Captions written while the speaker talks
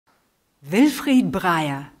Wilfried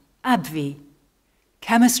Braje, AbbVie.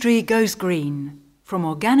 Chemistry goes green, from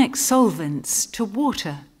organic solvents to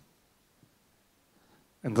water.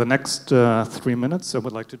 In the next 3 minutes, I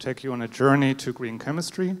would like to take you on a journey to green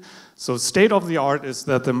chemistry. So state of the art is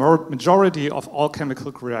that the majority of all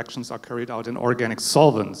chemical reactions are carried out in organic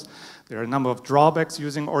solvents. There are a number of drawbacks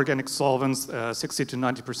using organic solvents. 60 to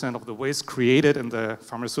 90% of the waste created in the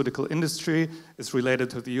pharmaceutical industry is related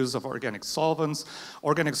to the use of organic solvents.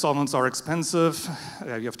 Organic solvents are expensive.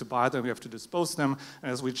 You have to buy them, you have to dispose them.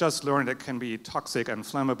 And as we just learned, it can be toxic and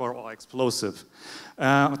flammable or explosive.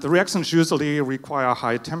 The reactions usually require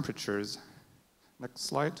high temperatures. Next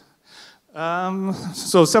slide.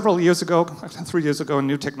 So several years ago, 3 years ago, a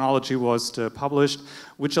new technology was published,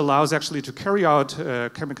 which allows actually to carry out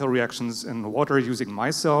chemical reactions in water using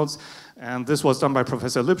micelles. And this was done by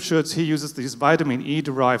Professor Lipschutz. He uses these vitamin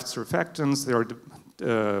E-derived surfactants. They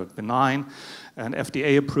are benign and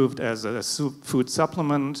FDA approved as a food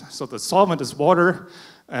supplement. So the solvent is water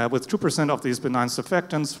with 2% of these benign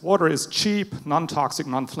surfactants. Water is cheap, non-toxic,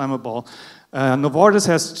 non-flammable. Novartis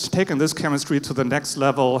has taken this chemistry to the next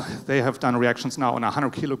level. They have done reactions now on a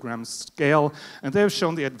 100 kilogram scale, and they have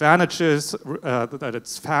shown the advantages that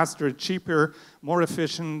it's faster, cheaper, more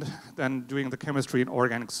efficient than doing the chemistry in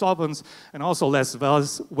organic solvents, and also less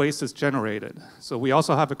waste is generated. So we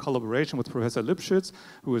also have a collaboration with Professor Lipschutz,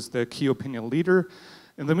 who is the key opinion leader.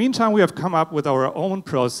 In the meantime, we have come up with our own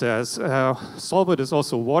process. Solvent is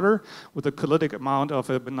also water with a colloidal amount of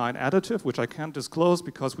a benign additive, which I can't disclose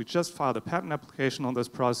because we just filed a patent application on this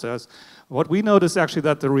process. What we notice actually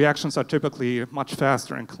that the reactions are typically much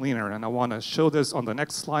faster and cleaner, and I want to show this on the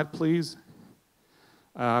next slide, please.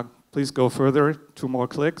 Please go further, 2 more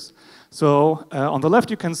clicks. So on the left,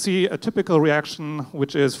 you can see a typical reaction,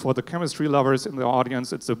 which is for the chemistry lovers in the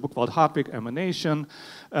audience. It's a Buchwald-Hartwig emanation,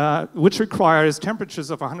 which requires temperatures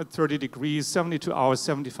of 130 degrees, 72 hours,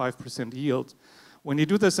 75% yield. When you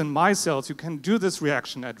do this in micelles, you can do this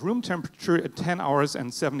reaction at room temperature at 10 hours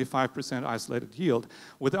and 75% isolated yield.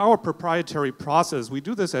 With our proprietary process, we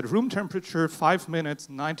do this at room temperature, 5 minutes,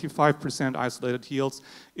 95% isolated yields.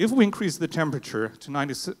 If we increase the temperature to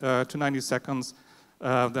 90 seconds,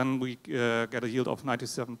 then we get a yield of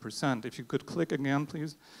 97%. If you could click again,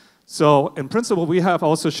 please. So in principle, we have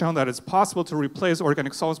also shown that it's possible to replace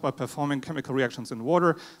organic solvents by performing chemical reactions in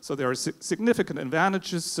water. So there are significant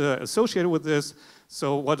advantages associated with this.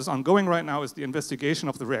 So what is ongoing right now is the investigation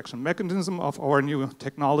of the reaction mechanism of our new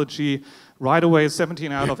technology. Right away, 17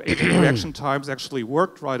 out of 18 reaction types actually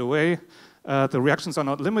worked right away. The reactions are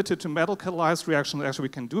not limited to metal catalyzed reactions. Actually, we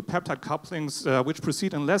can do peptide couplings which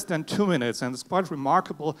proceed in less than 2 minutes. And it's quite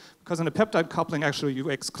remarkable because in a peptide coupling, actually, you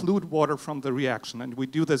exclude water from the reaction. And we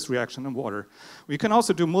do this reaction in water. We can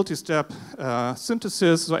also do multi-step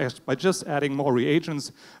synthesis by just adding more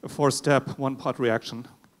reagents, a 4-step, 1-part reaction.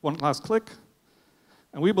 One last click.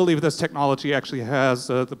 And we believe this technology actually has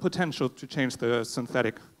the potential to change the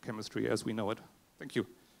synthetic chemistry as we know it. Thank you.